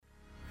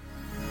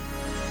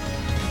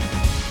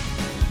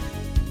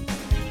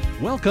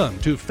Welcome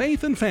to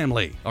Faith and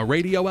Family, a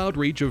radio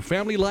outreach of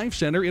Family Life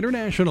Center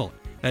International.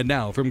 And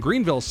now from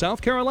Greenville,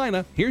 South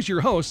Carolina, here's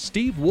your host,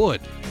 Steve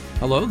Wood.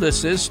 Hello,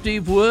 this is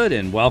Steve Wood,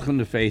 and welcome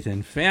to Faith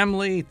and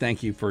Family.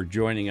 Thank you for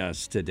joining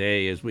us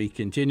today as we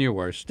continue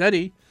our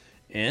study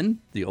in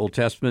the Old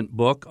Testament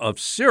book of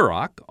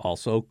Sirach,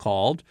 also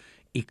called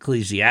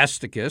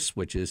Ecclesiasticus,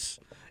 which is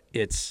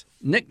its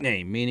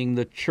nickname, meaning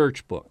the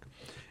church book.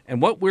 And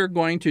what we're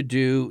going to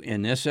do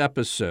in this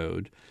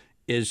episode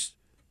is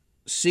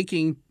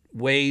seeking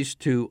ways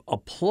to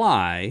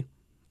apply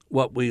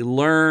what we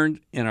learned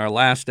in our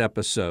last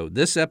episode.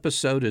 This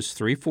episode is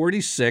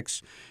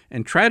 346,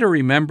 and try to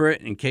remember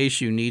it in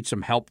case you need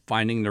some help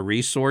finding the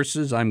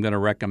resources I'm going to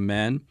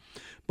recommend.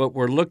 But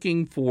we're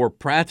looking for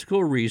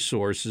practical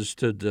resources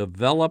to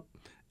develop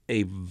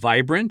a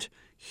vibrant,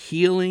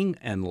 healing,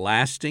 and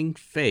lasting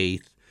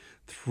faith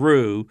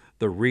through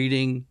the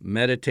reading,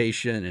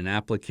 meditation, and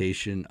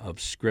application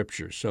of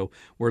Scripture. So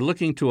we're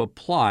looking to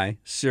apply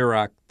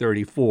Sirach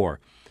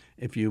 34.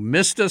 If you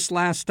missed us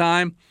last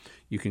time,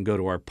 you can go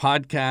to our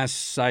podcast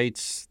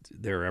sites,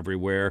 they're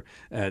everywhere,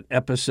 at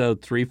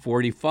episode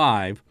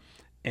 345,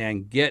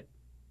 and get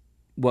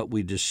what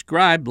we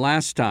described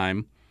last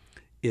time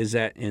is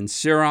that in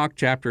Sirach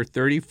chapter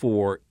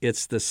 34,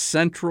 it's the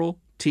central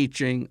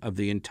teaching of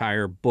the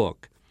entire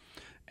book.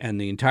 And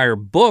the entire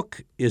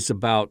book is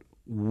about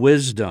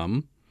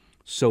wisdom,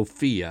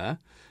 Sophia,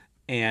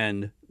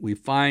 and we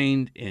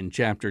find in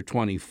chapter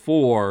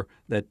 24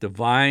 that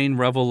divine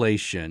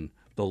revelation,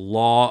 the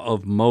law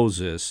of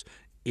Moses,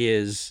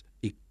 is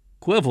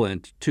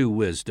equivalent to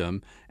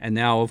wisdom. And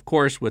now, of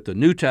course, with the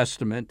New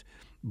Testament,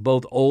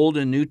 both Old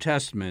and New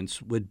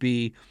Testaments would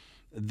be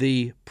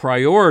the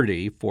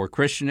priority for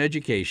Christian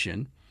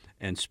education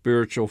and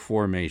spiritual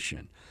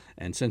formation.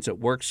 And since it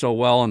worked so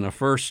well in the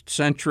first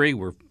century,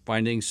 we're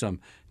finding some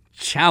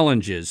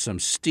challenges, some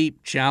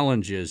steep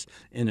challenges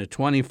in the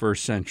 21st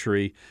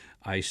century.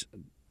 I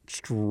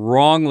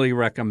strongly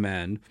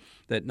recommend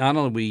that not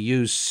only we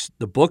use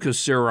the book of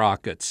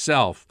Sirach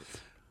itself,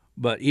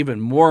 but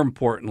even more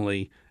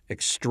importantly,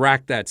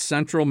 extract that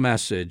central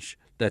message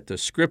that the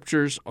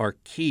Scriptures are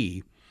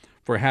key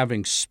for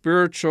having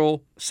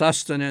spiritual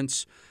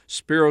sustenance,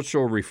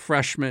 spiritual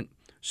refreshment,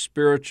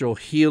 spiritual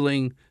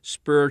healing,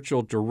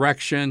 spiritual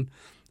direction,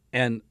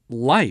 and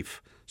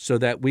life, so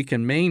that we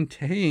can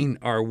maintain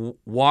our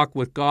walk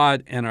with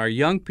God and our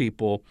young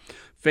people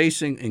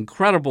facing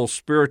incredible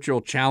spiritual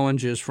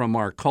challenges from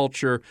our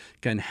culture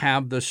can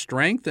have the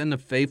strength and the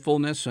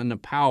faithfulness and the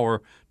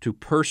power to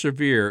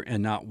persevere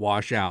and not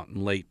wash out in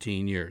late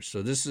teen years.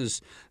 So this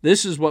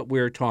is what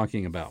we're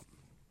talking about.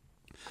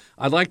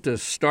 I'd like to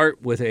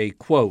start with a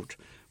quote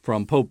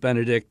from Pope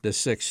Benedict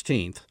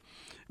XVI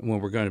when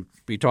we're going to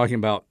be talking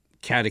about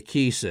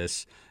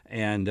catechesis.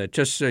 And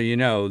just so you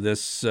know,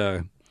 this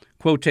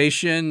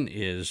quotation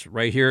is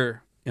right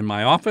here in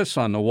my office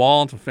on the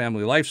wall at the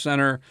Family Life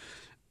Center,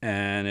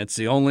 and it's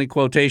the only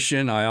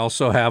quotation I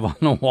also have on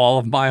the wall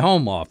of my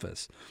home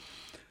office.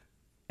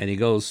 And he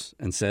goes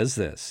and says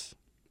this: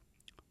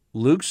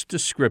 Luke's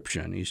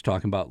description, he's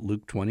talking about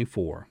Luke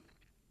 24,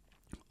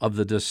 of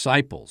the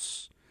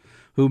disciples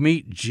who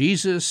meet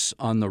Jesus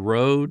on the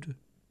road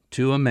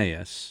to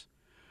Emmaus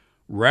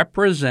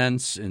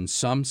represents, in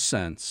some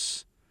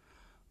sense,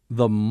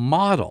 the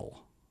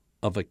model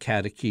of a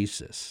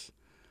catechesis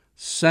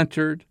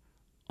centered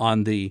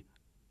on the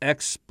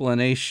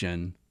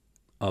explanation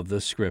of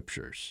the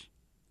Scriptures.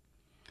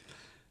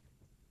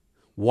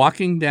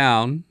 Walking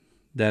down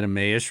that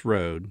Emmaus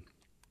road,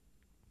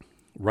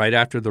 right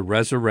after the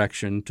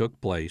resurrection took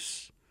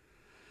place,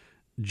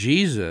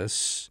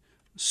 Jesus,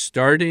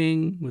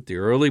 starting with the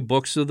early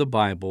books of the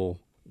Bible,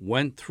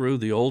 went through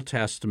the Old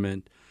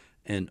Testament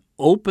and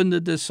opened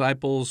the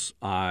disciples'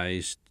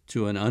 eyes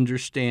to an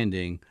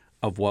understanding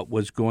of what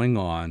was going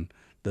on,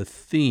 the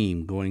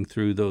theme going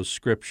through those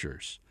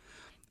Scriptures.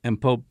 And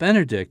Pope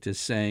Benedict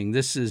is saying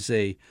this is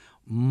a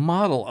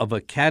model of a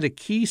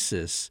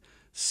catechesis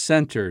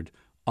centered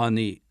on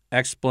the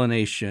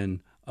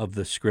explanation of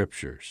the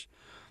Scriptures.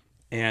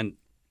 And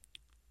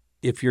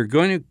if you're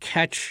going to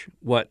catch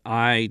what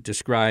I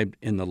described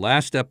in the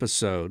last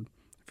episode,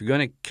 if you're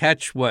going to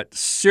catch what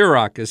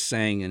Sirach is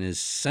saying in his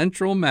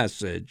central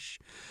message,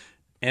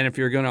 and if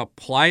you're going to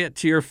apply it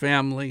to your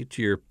family,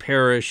 to your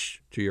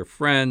parish, to your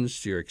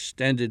friends, to your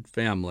extended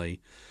family,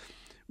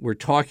 we're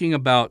talking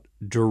about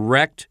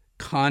direct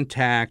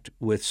contact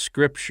with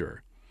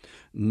Scripture,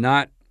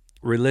 not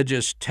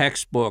religious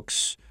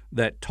textbooks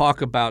that talk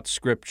about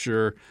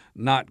Scripture,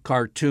 not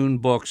cartoon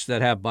books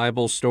that have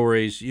Bible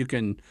stories. You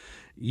can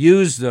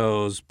use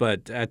those,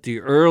 but at the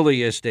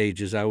earliest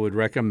ages, I would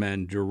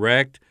recommend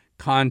direct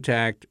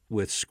contact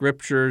with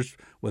Scriptures,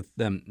 with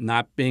them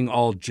not being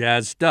all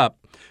jazzed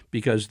up,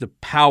 because the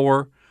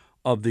power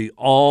of the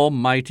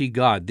Almighty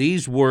God,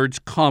 these words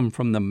come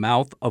from the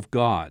mouth of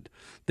God.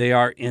 They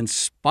are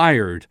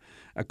inspired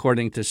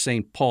according to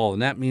St. Paul,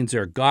 and that means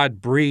they're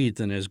God-breathed,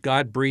 and as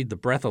God breathed the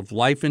breath of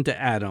life into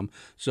Adam,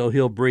 so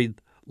he'll breathe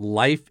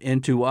life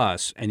into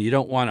us, and you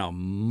don't want to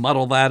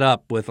muddle that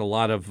up with a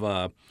lot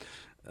of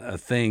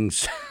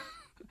things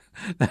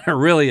that are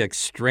really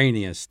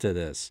extraneous to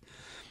this.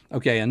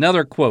 Okay,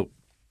 another quote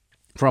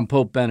from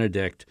Pope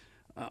Benedict,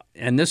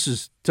 and this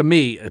is, to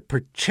me,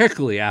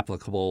 particularly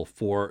applicable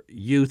for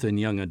youth and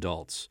young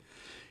adults.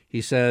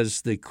 He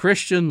says, the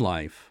Christian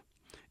life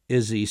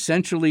is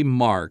essentially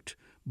marked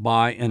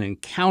by an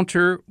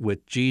encounter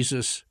with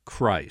Jesus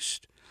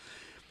Christ.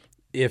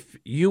 If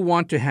you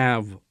want to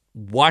have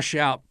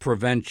washout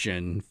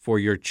prevention for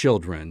your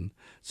children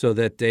so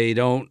that they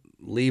don't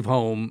leave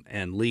home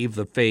and leave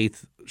the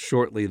faith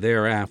shortly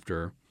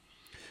thereafter,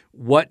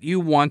 what you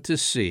want to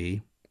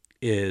see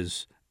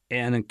is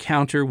an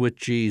encounter with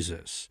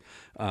Jesus.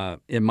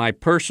 In my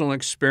personal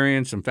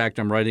experience, in fact,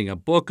 I'm writing a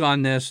book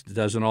on this. It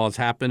doesn't always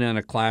happen in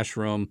a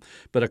classroom,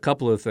 but a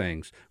couple of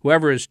things.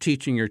 Whoever is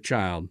teaching your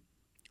child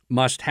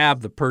must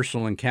have the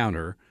personal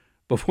encounter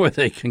before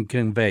they can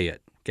convey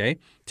it, okay?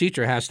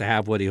 Teacher has to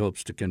have what he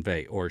hopes to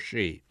convey, or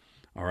she,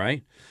 all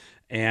right?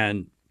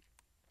 And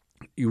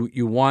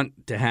you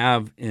want to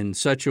have in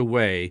such a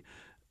way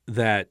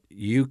that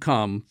you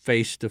come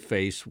face to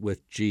face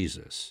with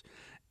Jesus.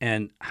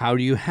 And how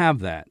do you have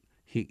that?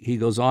 He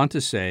goes on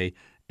to say,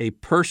 a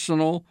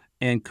personal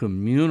and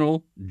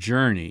communal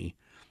journey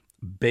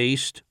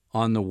based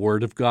on the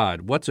Word of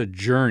God. What's a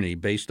journey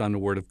based on the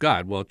Word of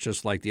God? Well, it's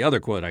just like the other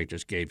quote I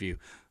just gave you,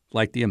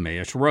 like the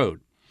Emmaus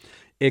Road.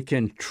 It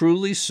can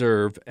truly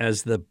serve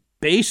as the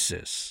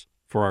basis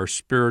for our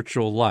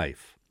spiritual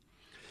life.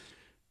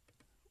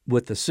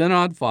 With the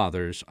Synod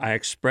Fathers, I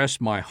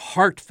express my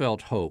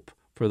heartfelt hope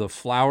for the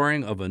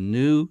flowering of a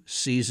new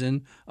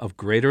season of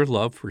greater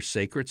love for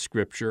sacred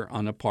Scripture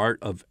on the part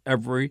of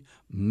every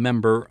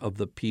member of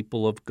the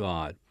people of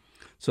God,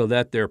 so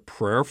that their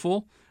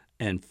prayerful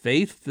and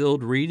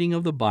faith-filled reading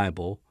of the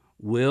Bible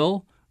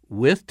will,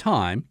 with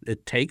time,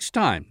 it takes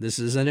time. This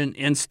isn't an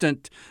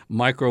instant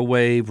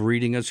microwave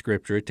reading of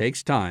Scripture. It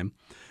takes time.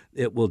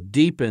 It will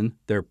deepen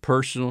their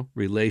personal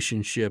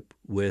relationship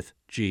with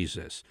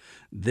Jesus.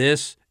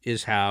 This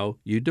is how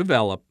you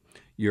develop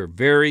your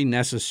very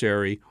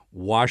necessary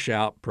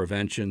washout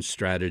prevention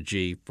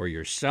strategy for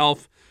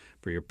yourself,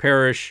 for your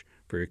parish,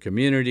 for your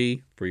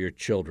community, for your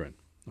children.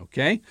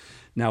 Okay?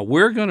 Now,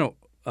 we're going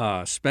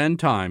to spend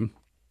time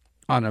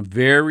on a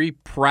very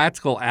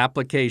practical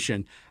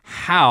application.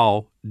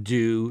 How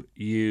do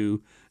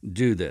you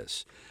do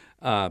this?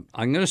 I'm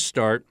going to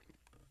start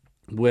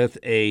with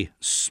a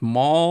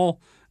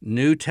small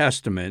New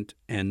Testament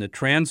and the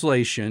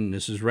translation.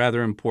 This is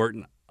rather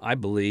important, I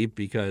believe,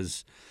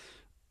 because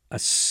a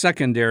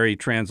secondary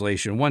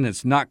translation, one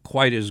that's not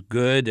quite as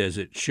good as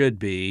it should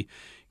be,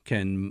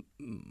 can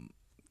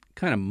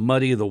kind of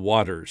muddy the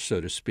waters, so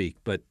to speak.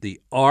 But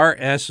the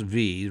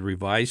RSV,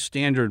 Revised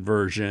Standard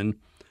Version,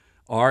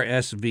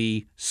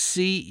 RSV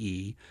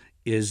CE,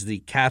 is the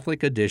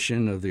Catholic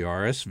edition of the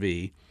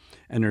RSV,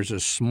 and there's a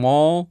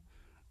small,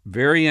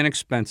 very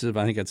inexpensive,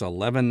 I think it's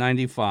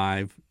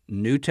 $11.95,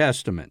 New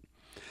Testament.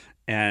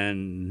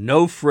 And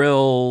no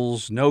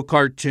frills, no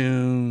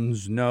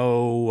cartoons,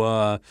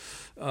 no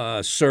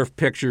surf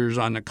pictures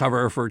on the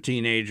cover for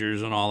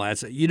teenagers and all that.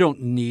 So you don't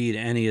need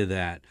any of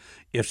that.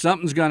 If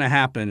something's going to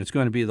happen, it's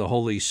going to be the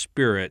Holy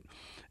Spirit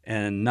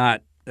and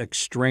not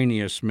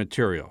extraneous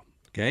material.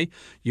 Okay?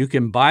 You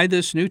can buy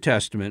this New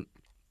Testament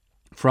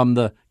from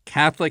the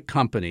Catholic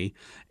Company,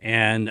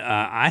 and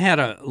I had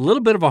a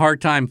little bit of a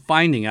hard time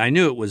finding it. I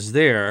knew it was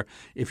there.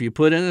 If you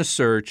put in a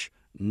search,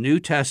 New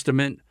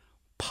Testament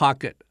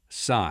pocket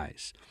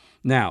size.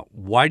 Now,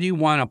 why do you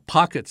want a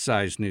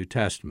pocket-sized New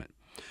Testament?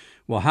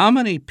 Well, how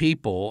many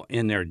people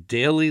in their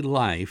daily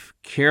life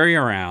carry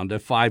around a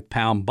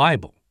 5-pound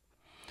Bible?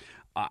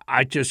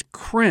 I just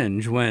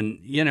cringe when,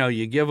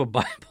 you give a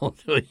Bible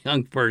to a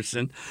young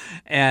person,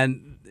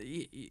 and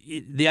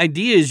the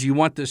idea is you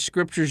want the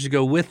Scriptures to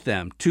go with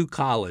them to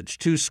college,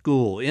 to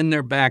school, in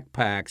their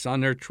backpacks,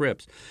 on their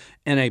trips.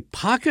 And a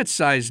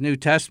pocket-sized New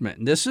Testament,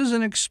 and this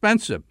isn't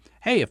expensive.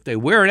 Hey, if they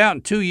wear it out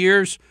in 2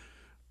 years,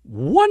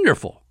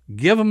 wonderful.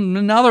 Give them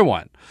another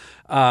one.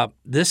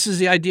 This is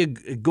the idea,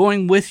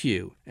 going with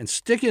you, and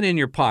stick it in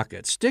your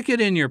pocket, stick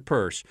it in your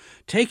purse,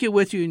 take it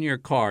with you in your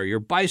car, your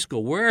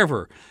bicycle,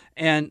 wherever,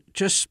 and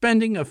just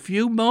spending a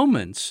few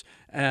moments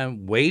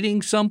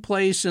waiting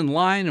someplace in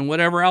line and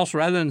whatever else,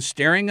 rather than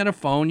staring at a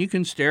phone. You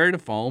can stare at a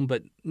phone,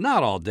 but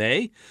not all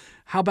day.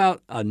 How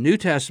about a New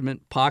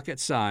Testament pocket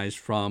size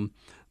from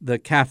the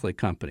Catholic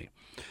Company?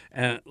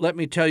 And let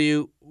me tell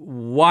you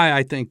why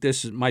I think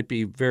this might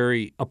be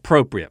very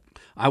appropriate.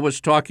 I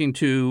was talking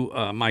to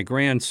my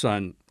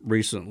grandson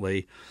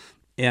recently,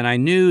 and I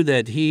knew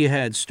that he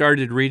had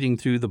started reading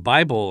through the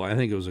Bible, I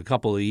think it was a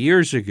couple of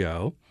years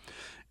ago,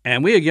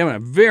 and we had given a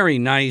very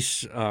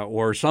nice,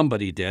 or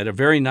somebody did, a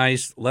very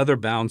nice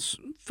leather-bound,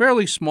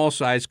 fairly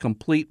small-sized,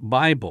 complete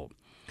Bible.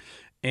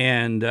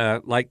 And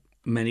like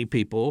many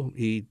people,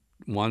 he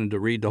wanted to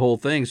read the whole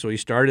thing, so he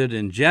started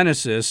in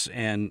Genesis,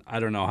 and I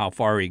don't know how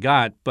far he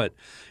got, but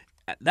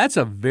that's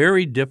a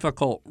very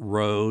difficult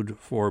road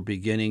for a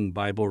beginning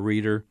Bible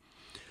reader.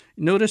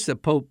 Notice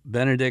that Pope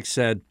Benedict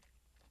said,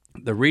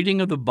 the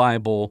reading of the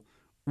Bible,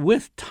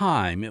 with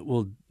time, it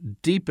will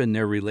deepen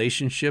their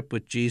relationship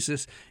with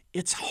Jesus,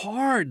 it's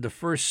hard, the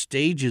first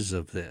stages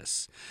of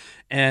this.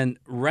 And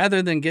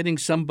rather than getting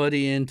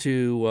somebody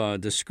into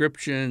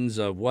descriptions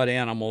of what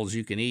animals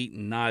you can eat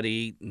and not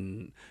eat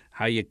and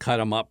how you cut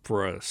them up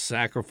for a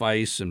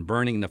sacrifice and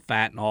burning the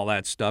fat and all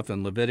that stuff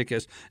in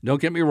Leviticus,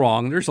 don't get me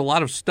wrong, there's a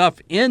lot of stuff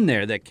in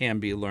there that can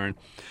be learned,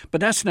 but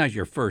that's not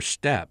your first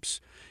steps.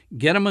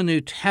 Get them a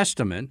New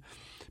Testament,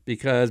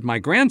 because my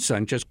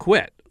grandson just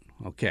quit,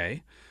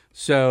 okay?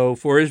 So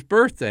for his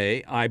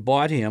birthday, I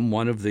bought him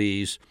one of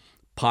these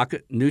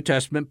New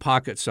Testament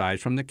pocket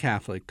size from the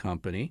Catholic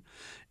Company,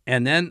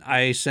 and then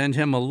I sent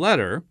him a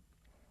letter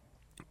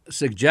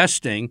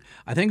suggesting,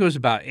 I think it was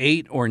about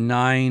 8 or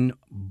 9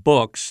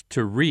 books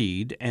to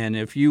read, and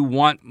if you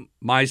want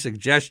my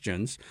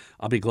suggestions,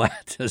 I'll be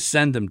glad to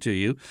send them to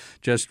you.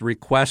 Just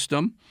request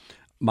them.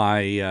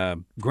 My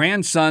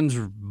grandson's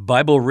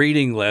Bible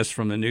reading list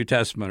from the New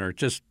Testament, or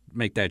just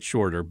make that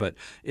shorter, but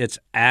it's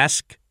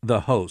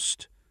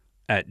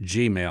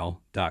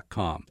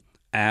askthehost@gmail.com.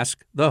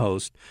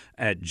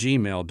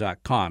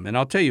 askthehost@gmail.com. And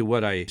I'll tell you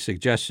what I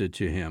suggested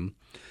to him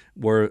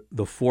were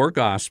the 4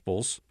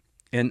 Gospels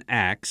in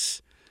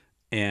Acts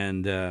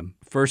and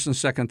 1st and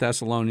 2nd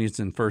Thessalonians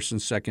and 1st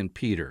and 2nd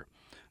Peter.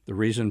 The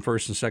reason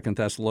 1st and 2nd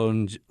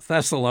Thessalonians, and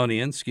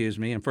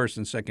 1st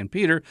and 2nd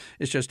Peter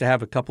is just to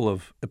have a couple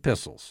of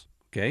epistles,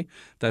 okay?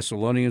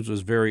 Thessalonians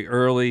was very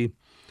early.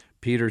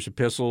 Peter's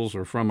epistles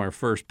are from our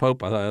first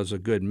pope. I thought it was a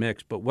good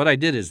mix. But what I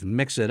did is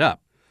mix it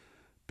up,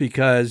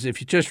 because if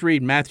you just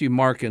read Matthew,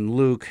 Mark, and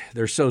Luke,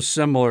 they're so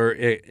similar,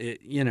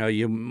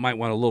 you might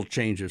want a little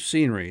change of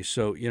scenery.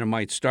 So,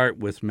 might start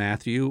with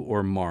Matthew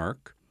or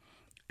Mark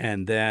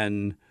and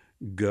then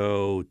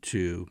go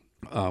to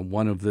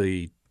one of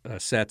the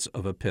sets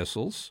of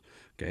epistles,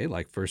 okay,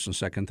 like 1st and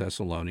 2nd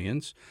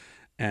Thessalonians,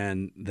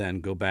 and then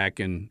go back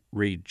and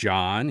read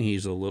John.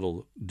 He's a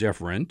little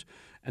different.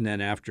 And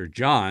then after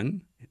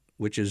John,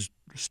 which is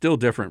still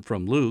different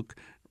from Luke,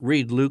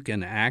 read Luke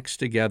and Acts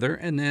together,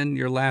 and then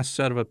your last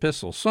set of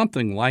epistles,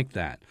 something like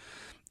that.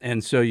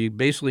 And so you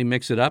basically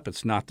mix it up.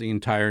 It's not the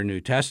entire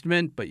New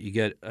Testament, but you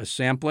get a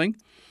sampling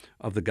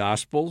of the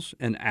Gospels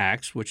and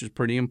Acts, which is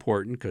pretty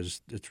important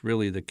because it's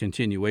really the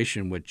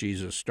continuation what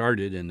Jesus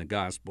started in the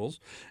Gospels,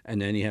 and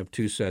then you have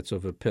 2 sets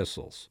of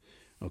epistles.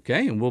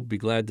 Okay, and we'll be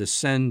glad to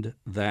send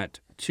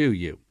that to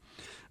you.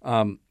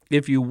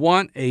 If you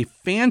want a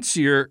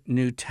fancier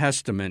New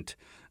Testament,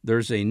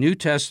 there's a New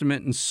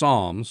Testament in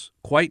Psalms,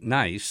 quite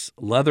nice,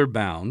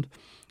 leather-bound,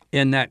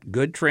 in that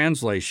good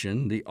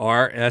translation, the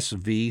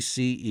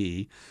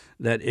RSVCE,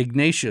 that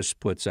Ignatius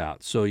puts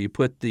out. So you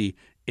put the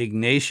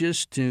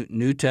Ignatius to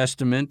New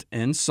Testament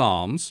in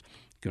Psalms.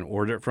 You can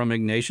order it from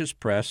Ignatius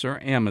Press or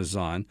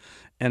Amazon,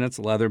 and it's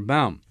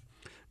leather-bound.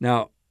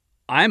 Now,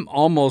 I'm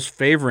almost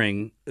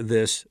favoring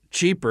this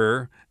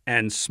cheaper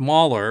and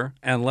smaller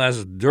and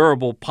less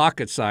durable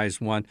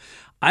pocket-sized one.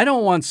 I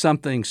don't want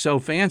something so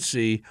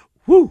fancy.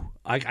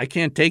 I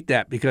can't take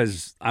that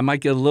because I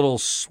might get a little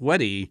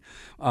sweaty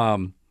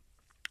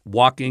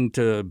walking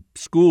to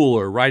school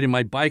or riding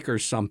my bike or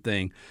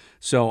something.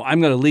 So I'm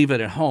going to leave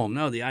it at home.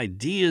 No, the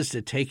idea is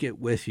to take it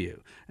with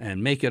you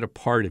and make it a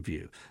part of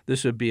you.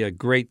 This would be a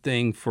great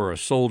thing for a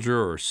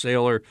soldier or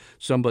sailor,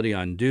 somebody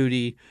on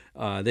duty.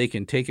 They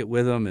can take it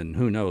with them, and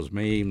who knows,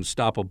 may even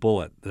stop a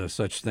bullet.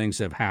 Such things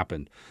have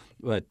happened.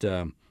 But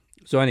so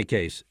in any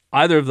case,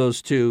 either of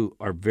those 2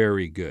 are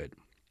very good.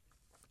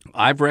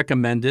 I've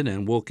recommended,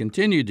 and will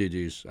continue to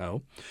do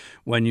so,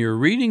 when you're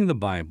reading the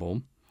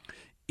Bible,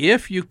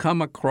 if you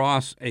come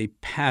across a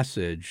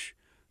passage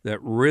that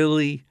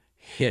really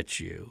hits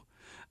you,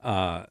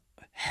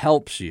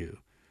 helps you,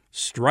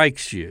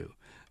 strikes you,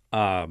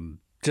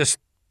 just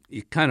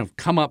you kind of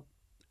come up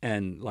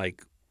and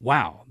like,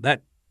 wow,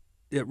 that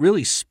it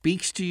really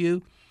speaks to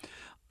you,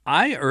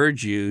 I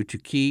urge you to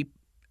keep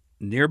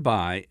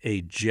nearby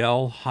a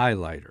gel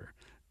highlighter,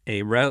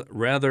 a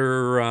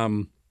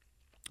rather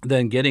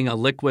than getting a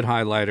liquid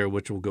highlighter,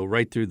 which will go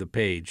right through the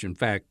page. In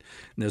fact,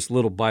 in this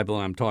little Bible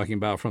I'm talking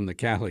about from the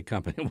Catholic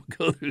Company, will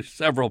go through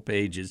several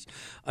pages.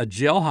 A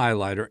gel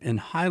highlighter, and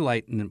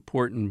highlight an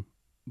important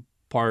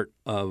part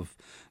of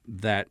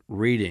that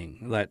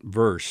reading, that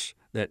verse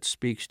that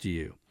speaks to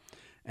you.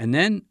 And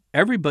then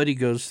everybody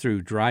goes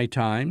through dry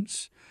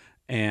times,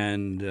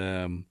 and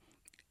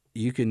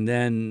you can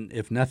then,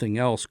 if nothing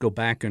else, go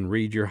back and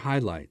read your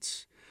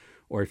highlights.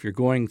 Or if you're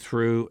going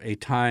through a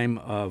time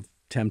of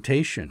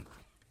temptation,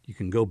 you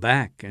can go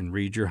back and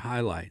read your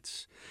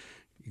highlights.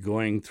 You're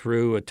going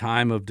through a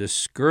time of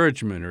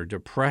discouragement or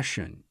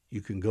depression,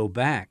 you can go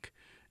back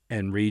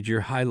and read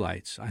your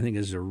highlights. I think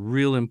is a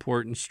real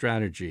important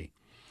strategy.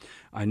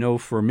 I know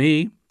for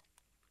me,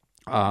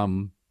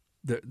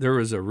 there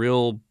was a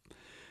real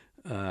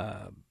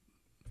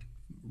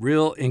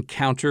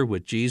encounter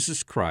with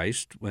Jesus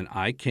Christ when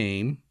I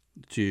came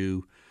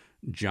to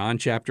John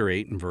chapter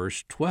 8 and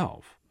verse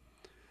 12.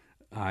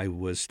 I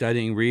was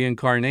studying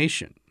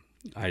reincarnation.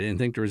 I didn't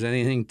think there was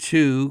anything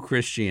to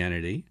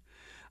Christianity.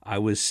 I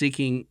was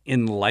seeking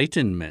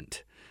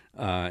enlightenment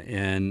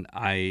And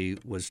I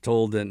was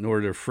told that in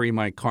order to free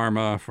my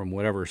karma from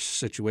whatever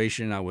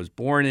situation I was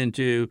born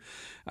into,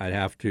 I'd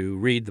have to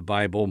read the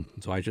Bible.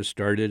 So I just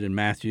started in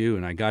Matthew,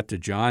 and I got to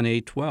John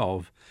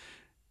 8:12,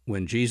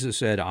 when Jesus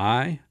said,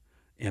 "I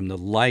am the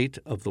light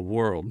of the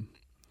world,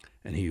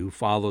 and he who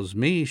follows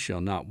me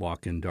shall not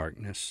walk in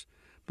darkness,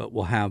 but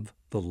will have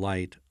the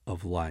light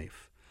of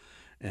life."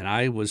 And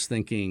I was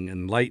thinking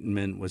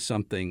enlightenment was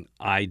something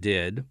I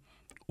did,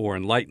 or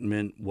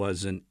enlightenment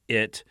was an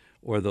it,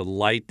 or the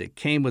light that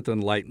came with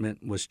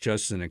enlightenment was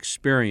just an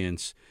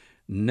experience.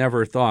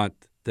 Never thought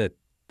that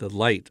the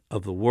light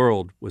of the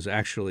world was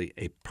actually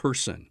a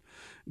person,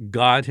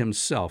 God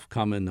himself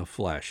come in the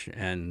flesh,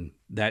 and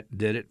that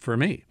did it for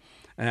me.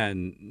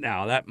 And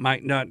now that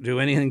might not do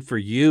anything for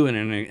you in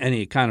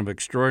any kind of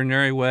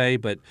extraordinary way,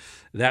 but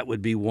that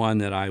would be one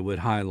that I would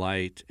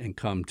highlight and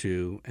come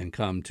to and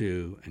come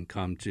to and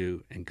come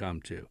to and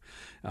come to.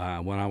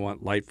 When I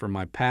want light for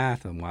my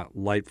path, I want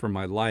light for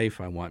my life,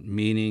 I want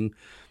meaning,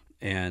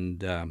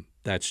 and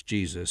that's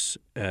Jesus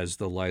as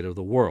the light of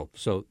the world.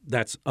 So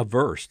that's a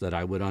verse that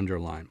I would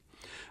underline.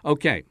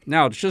 Okay,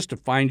 now it's just to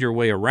find your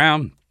way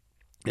around.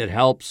 It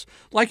helps.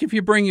 Like if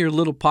you bring your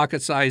little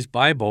pocket-sized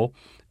Bible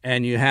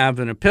and you have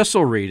an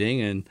epistle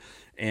reading,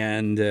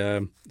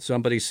 and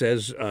somebody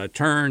says,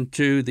 turn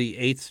to the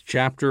 8th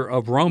chapter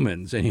of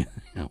Romans. And you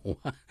know,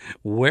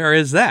 where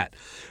is that?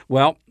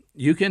 Well,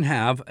 you can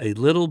have a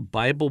little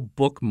Bible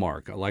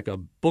bookmark, like a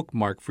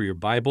bookmark for your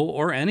Bible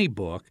or any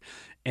book.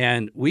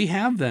 And we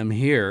have them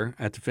here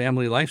at the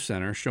Family Life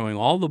Center showing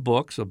all the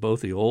books of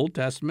both the Old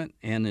Testament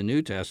and the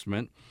New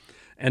Testament.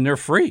 And they're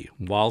free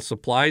while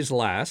supplies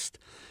last.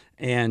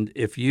 And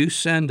if you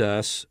send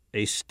us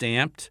a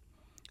stamped,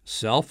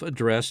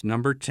 self-addressed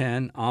number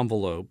 10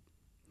 envelope,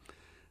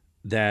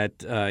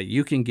 that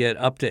you can get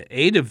up to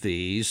 8 of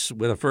these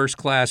with a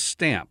first-class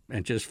stamp,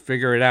 and just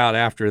figure it out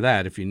after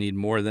that if you need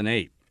more than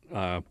 8.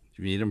 If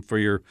you need them for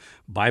your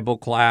Bible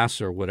class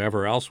or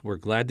whatever else, we're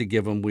glad to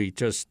give them. We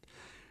just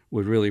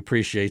would really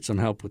appreciate some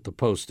help with the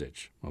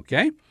postage,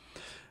 okay?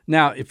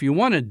 Now, if you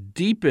want to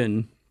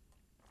deepen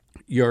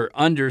your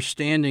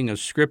understanding of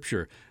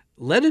Scripture,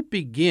 let it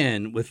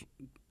begin with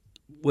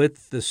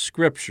the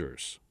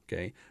Scriptures,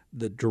 okay?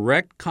 The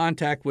direct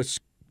contact with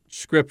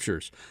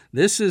Scriptures.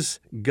 This is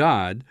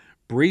God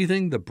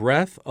breathing the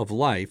breath of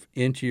life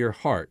into your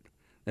heart.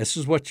 This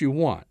is what you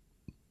want.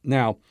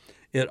 Now,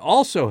 it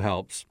also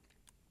helps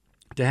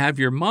to have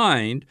your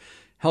mind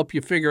help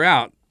you figure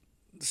out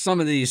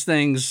some of these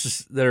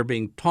things that are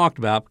being talked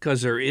about,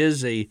 because there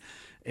is a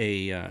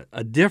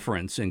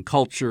difference in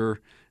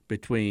culture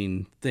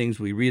between things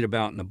we read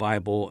about in the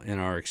Bible and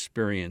our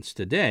experience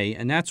today,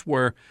 and that's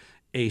where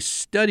a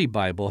study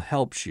Bible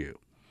helps you.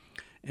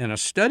 In a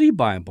study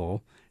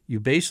Bible,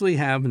 you basically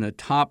have in the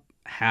top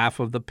half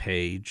of the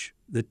page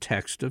the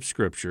text of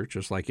Scripture,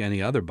 just like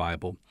any other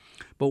Bible.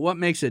 But what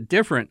makes it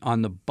different,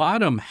 on the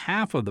bottom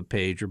half of the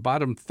page or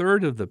bottom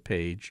third of the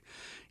page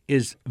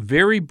is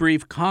very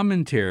brief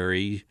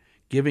commentary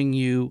giving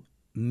you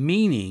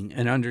meaning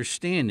and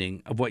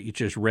understanding of what you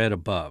just read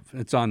above.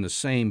 It's on the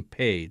same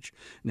page,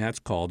 and that's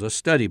called a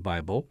study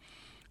Bible.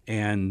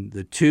 And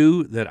the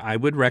two that I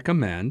would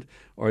recommend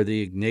are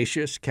the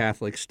Ignatius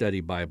Catholic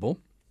Study Bible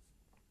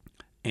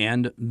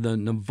and the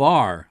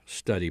Navarre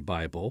Study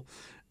Bible,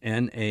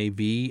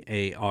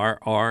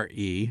 Navarre,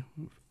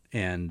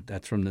 and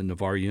that's from the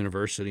Navarre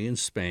University in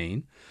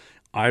Spain.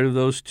 Either of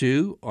those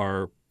two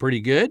are pretty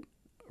good,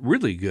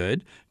 really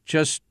good.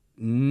 Just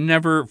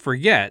never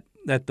forget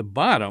that the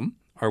bottom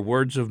are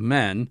words of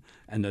men,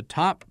 and the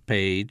top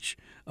page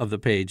of the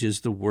page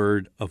is the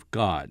Word of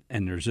God,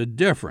 and there's a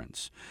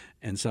difference,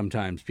 and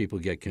sometimes people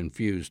get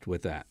confused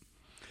with that.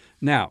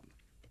 Now,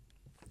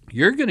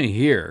 you're going to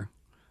hear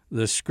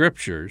the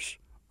Scriptures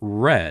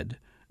read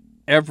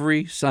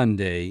every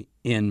Sunday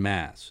in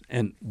Mass.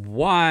 And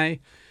why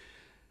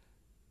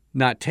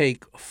not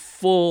take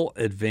full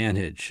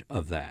advantage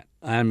of that?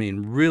 I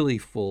mean, really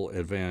full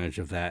advantage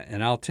of that.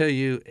 And I'll tell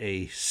you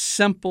a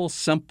simple,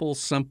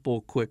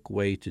 quick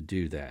way to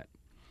do that.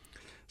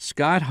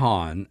 Scott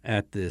Hahn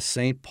at the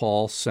St.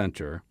 Paul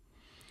Center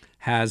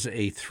has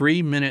a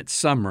 3-minute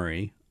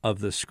summary of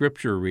the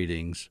Scripture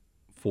readings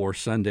for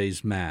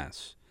Sunday's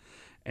Mass.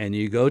 And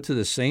you go to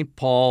the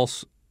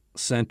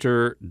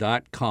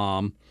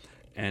stpaulcenter.com,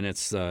 and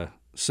it's the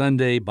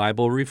Sunday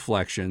Bible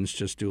Reflections.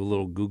 Just do a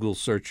little Google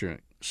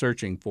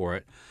searching for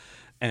it.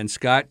 And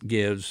Scott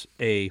gives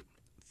a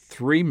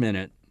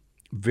 3-minute,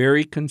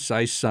 very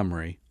concise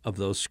summary of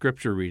those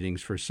Scripture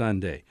readings for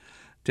Sunday.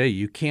 I tell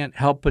you can't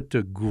help but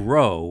to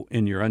grow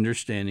in your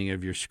understanding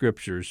of your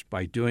Scriptures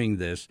by doing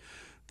this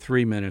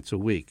 3 minutes a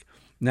week.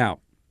 Now,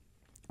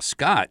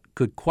 Scott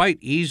could quite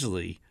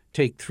easily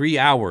take 3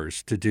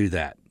 hours to do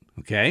that,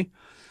 okay?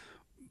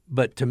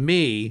 But to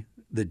me,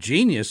 the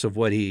genius of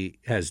what he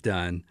has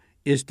done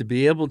is to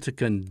be able to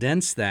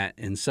condense that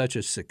in such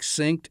a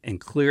succinct and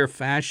clear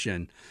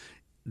fashion.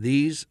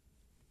 This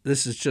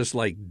is just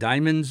like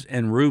diamonds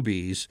and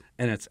rubies,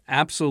 and it's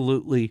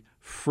absolutely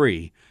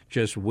free,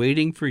 just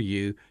waiting for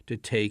you to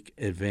take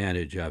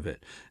advantage of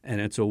it.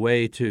 And it's a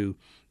way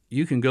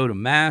you can go to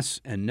Mass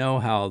and know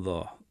how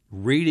the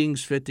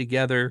readings fit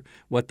together,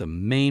 what the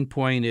main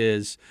point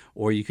is,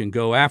 or you can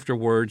go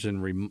afterwards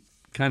and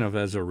kind of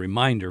as a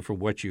reminder for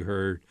what you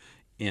heard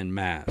in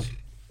Mass.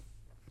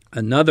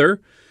 Another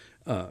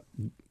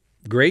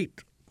great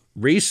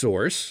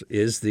resource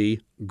is the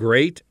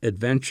Great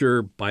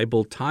Adventure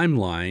Bible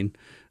Timeline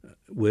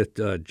with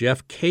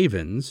Jeff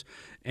Cavins.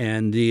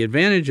 And the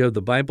advantage of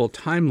the Bible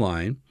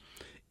Timeline,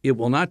 it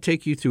will not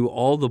take you through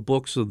all the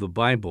books of the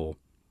Bible,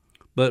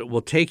 but it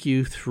will take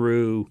you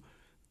through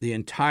the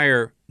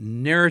entire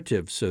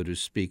narrative, so to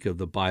speak, of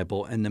the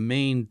Bible and the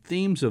main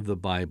themes of the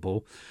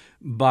Bible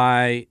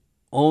by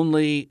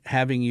only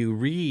having you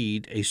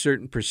read a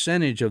certain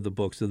percentage of the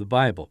books of the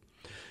Bible.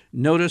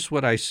 Notice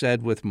what I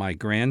said with my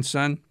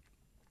grandson.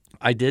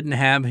 I didn't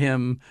have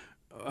him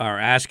or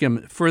ask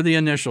him for the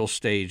initial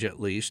stage at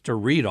least to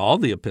read all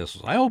the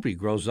epistles. I hope he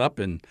grows up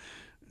and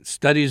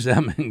studies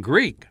them in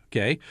Greek,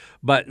 okay?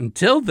 But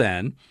until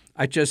then,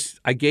 I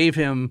gave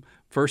him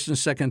 1st and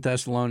 2nd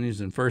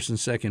Thessalonians and 1st and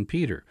 2nd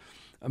Peter.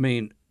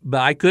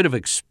 But I could have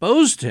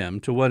exposed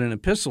him to what an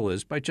epistle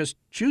is by just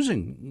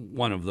choosing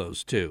one of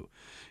those two.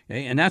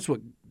 Okay? And that's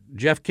what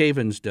Jeff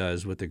Cavins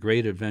does with the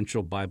Great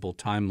Adventure Bible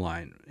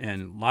Timeline,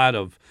 and a lot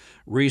of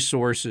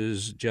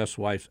resources. Jeff's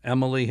wife,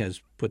 Emily,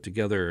 has put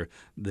together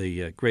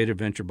the Great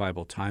Adventure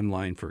Bible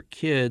Timeline for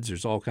kids.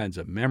 There's all kinds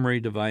of memory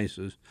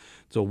devices.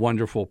 It's a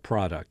wonderful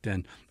product.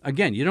 And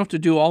again, you don't have to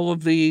do all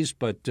of these,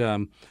 but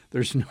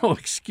there's no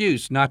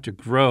excuse not to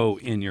grow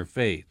in your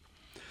faith.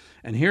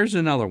 And here's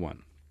another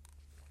one.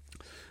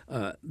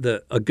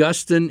 The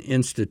Augustine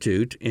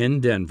Institute in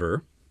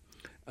Denver,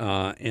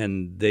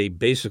 and they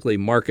basically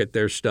market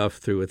their stuff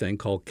through a thing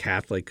called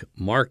Catholic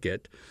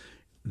Market.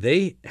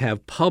 They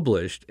have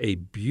published a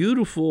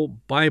beautiful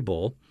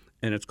Bible,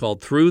 and it's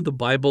called Through the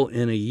Bible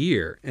in a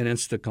Year, and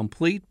it's the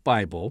complete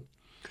Bible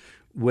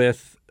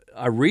with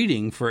a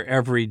reading for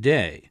every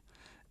day.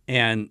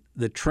 And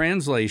the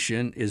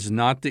translation is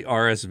not the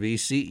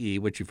RSV-CE,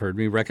 which you've heard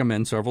me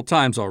recommend several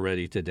times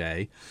already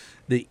today.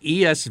 The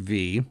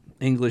ESV,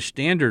 English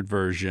Standard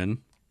Version,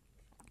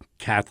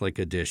 Catholic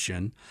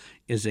edition,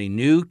 is a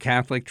new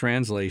Catholic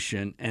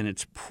translation, and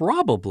it's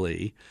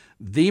probably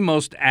the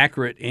most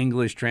accurate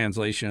English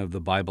translation of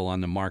the Bible on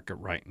the market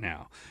right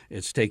now.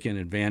 It's taken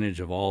advantage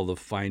of all the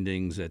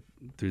findings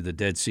through the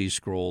Dead Sea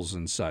Scrolls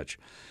and such.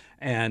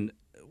 And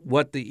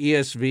what the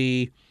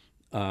ESV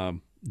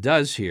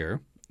does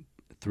here,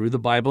 Through the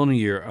Bible in a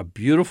Year, a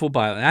beautiful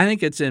Bible. And I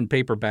think it's in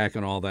paperback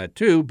and all that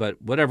too,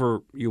 but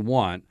whatever you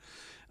want.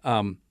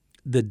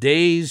 The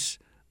days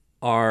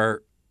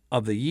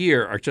of the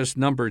year are just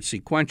numbered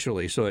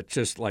sequentially. So it's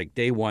just like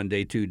day 1,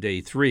 day 2, day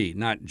 3,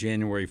 not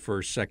January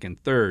 1st, 2nd,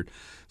 3rd.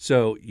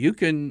 So you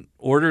can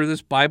order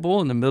this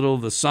Bible in the middle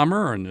of the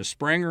summer or in the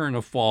spring or in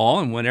the fall,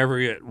 and whenever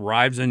it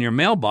arrives in your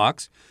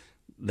mailbox,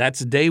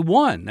 that's day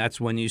 1.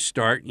 That's when you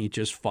start, and you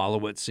just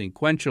follow it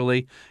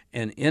sequentially.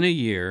 And in a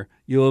year,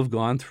 you'll have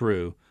gone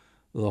through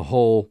the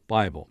whole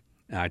Bible.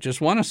 Now, I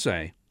just want to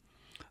say,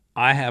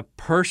 I have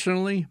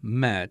personally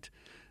met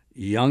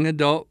young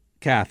adult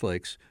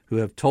Catholics who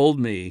have told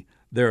me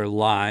their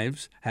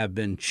lives have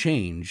been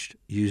changed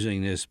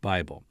using this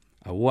Bible.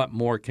 What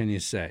more can you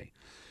say?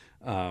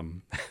 That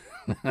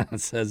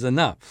says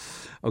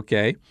enough.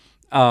 Okay.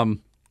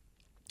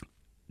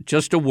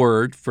 Just a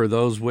word for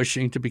those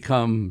wishing to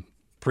become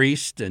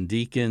priests and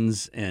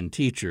deacons and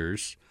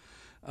teachers.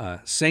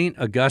 St.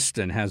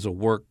 Augustine has a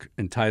work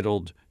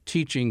entitled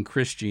Teaching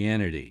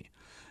Christianity,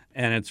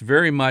 and it's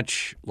very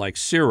much like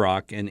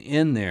Sirach, and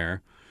in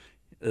there,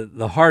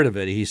 the heart of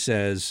it, he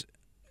says,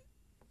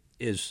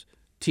 is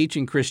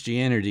teaching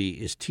Christianity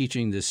is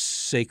teaching this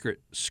sacred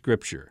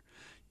scripture.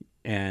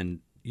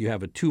 And you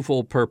have a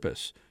twofold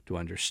purpose, to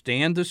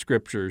understand the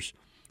scriptures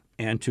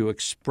and to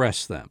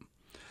express them.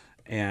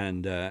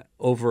 And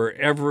over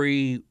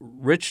every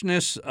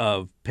richness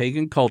of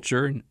pagan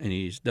culture, and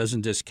he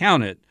doesn't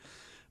discount it,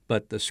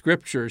 but the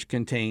scriptures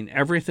contain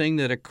everything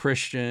that a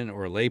Christian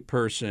or a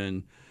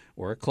layperson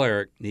or a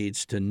cleric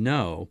needs to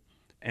know.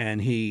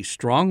 And he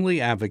strongly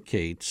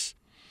advocates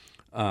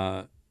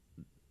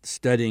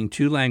studying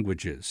 2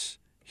 languages,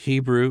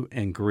 Hebrew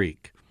and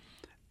Greek.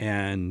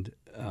 And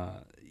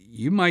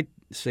you might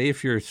say,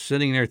 if you're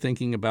sitting there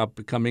thinking about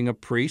becoming a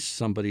priest,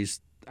 somebody's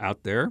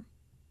out there,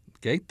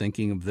 okay,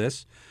 thinking of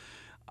this,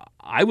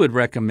 I would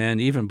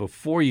recommend, even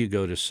before you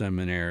go to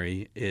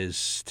seminary,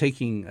 is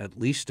taking at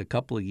least a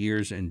couple of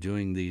years and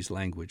doing these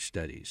language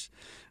studies.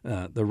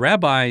 The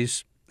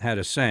rabbis had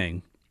a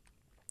saying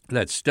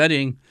that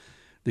studying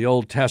the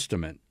Old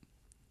Testament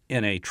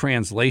in a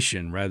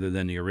translation rather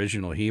than the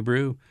original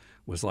Hebrew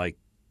was like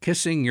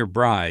kissing your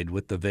bride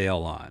with the veil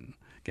on.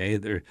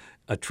 Okay,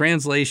 a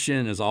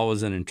translation is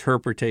always an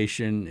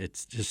interpretation.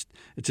 It's just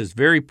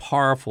very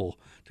powerful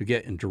to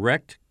get in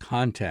direct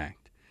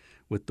contact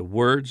with the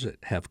words that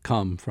have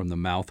come from the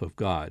mouth of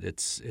God.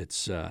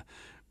 It's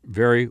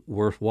very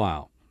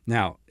worthwhile.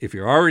 Now, if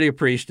you're already a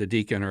priest, a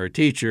deacon, or a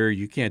teacher,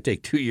 you can't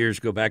take 2 years,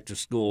 go back to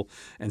school,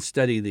 and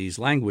study these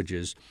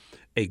languages.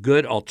 A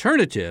good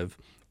alternative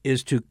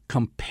is to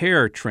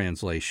compare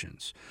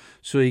translations.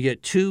 So you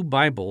get two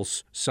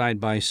Bibles side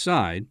by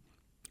side,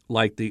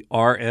 like the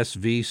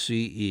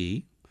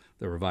RSVCE,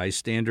 the Revised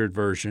Standard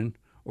Version,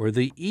 or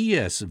the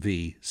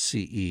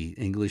ESVCE,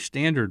 English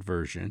Standard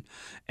Version,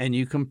 and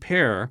you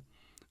compare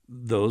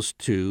those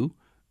two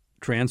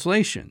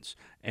translations.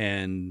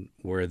 And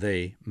where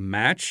they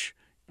match,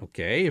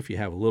 okay, if you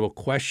have a little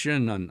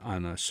question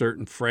on a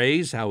certain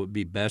phrase, how it would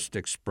be best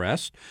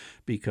expressed,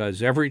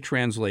 because every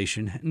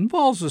translation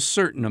involves a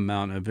certain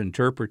amount of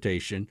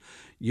interpretation,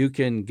 you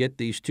can get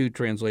these two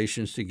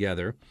translations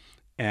together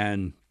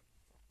and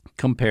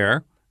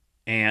compare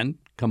and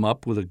come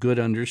up with a good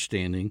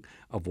understanding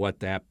of what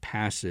that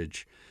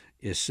passage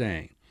is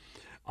saying.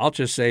 I'll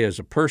just say as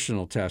a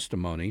personal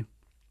testimony,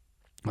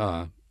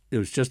 it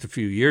was just a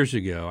few years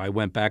ago, I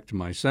went back to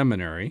my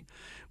seminary.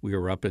 We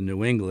were up in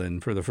New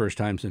England for the first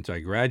time since I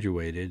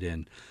graduated,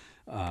 and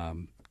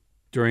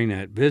during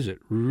that visit,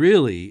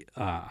 really,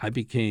 I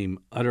became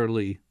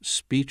utterly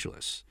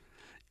speechless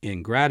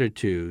in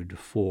gratitude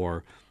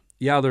for,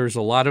 there's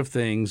a lot of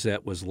things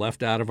that was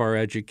left out of our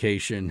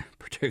education,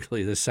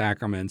 particularly the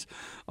sacraments,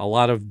 a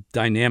lot of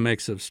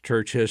dynamics of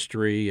church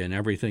history and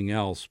everything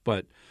else,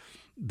 but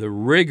the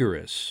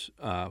rigorous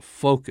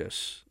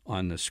focus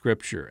on the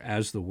Scripture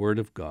as the Word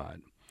of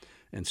God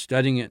and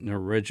studying it in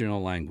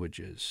original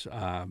languages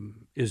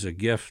is a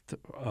gift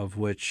of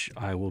which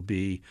I will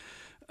be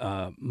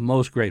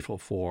most grateful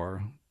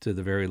for to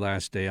the very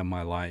last day of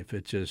my life.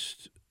 It's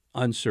just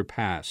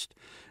unsurpassed.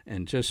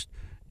 And just,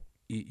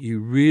 you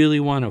really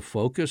want to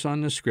focus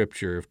on the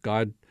Scripture. If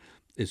God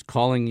is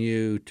calling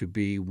you to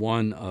be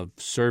one of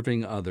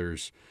serving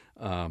others,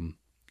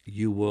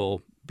 you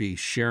will be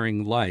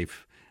sharing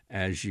life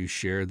as you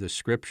share the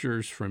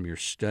Scriptures from your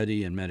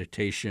study and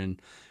meditation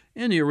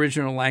in the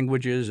original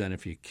languages. And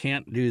if you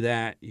can't do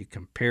that, you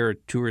compare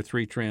 2 or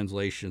 3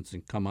 translations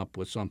and come up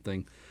with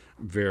something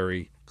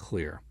very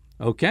clear.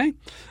 Okay?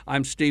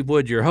 I'm Steve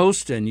Wood, your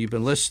host, and you've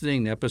been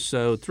listening to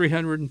episode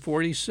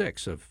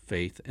 346 of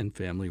Faith and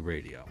Family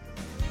Radio.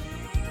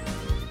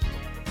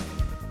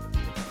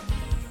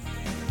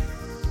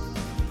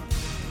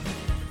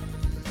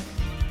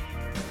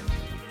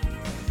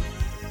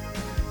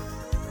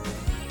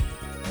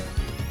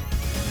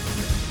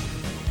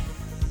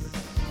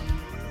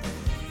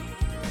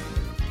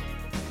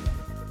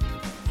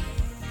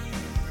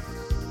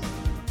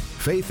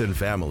 Faith and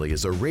Family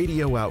is a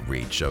radio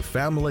outreach of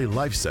Family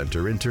Life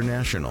Center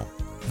International.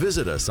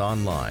 Visit us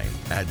online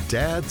at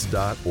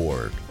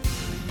dads.org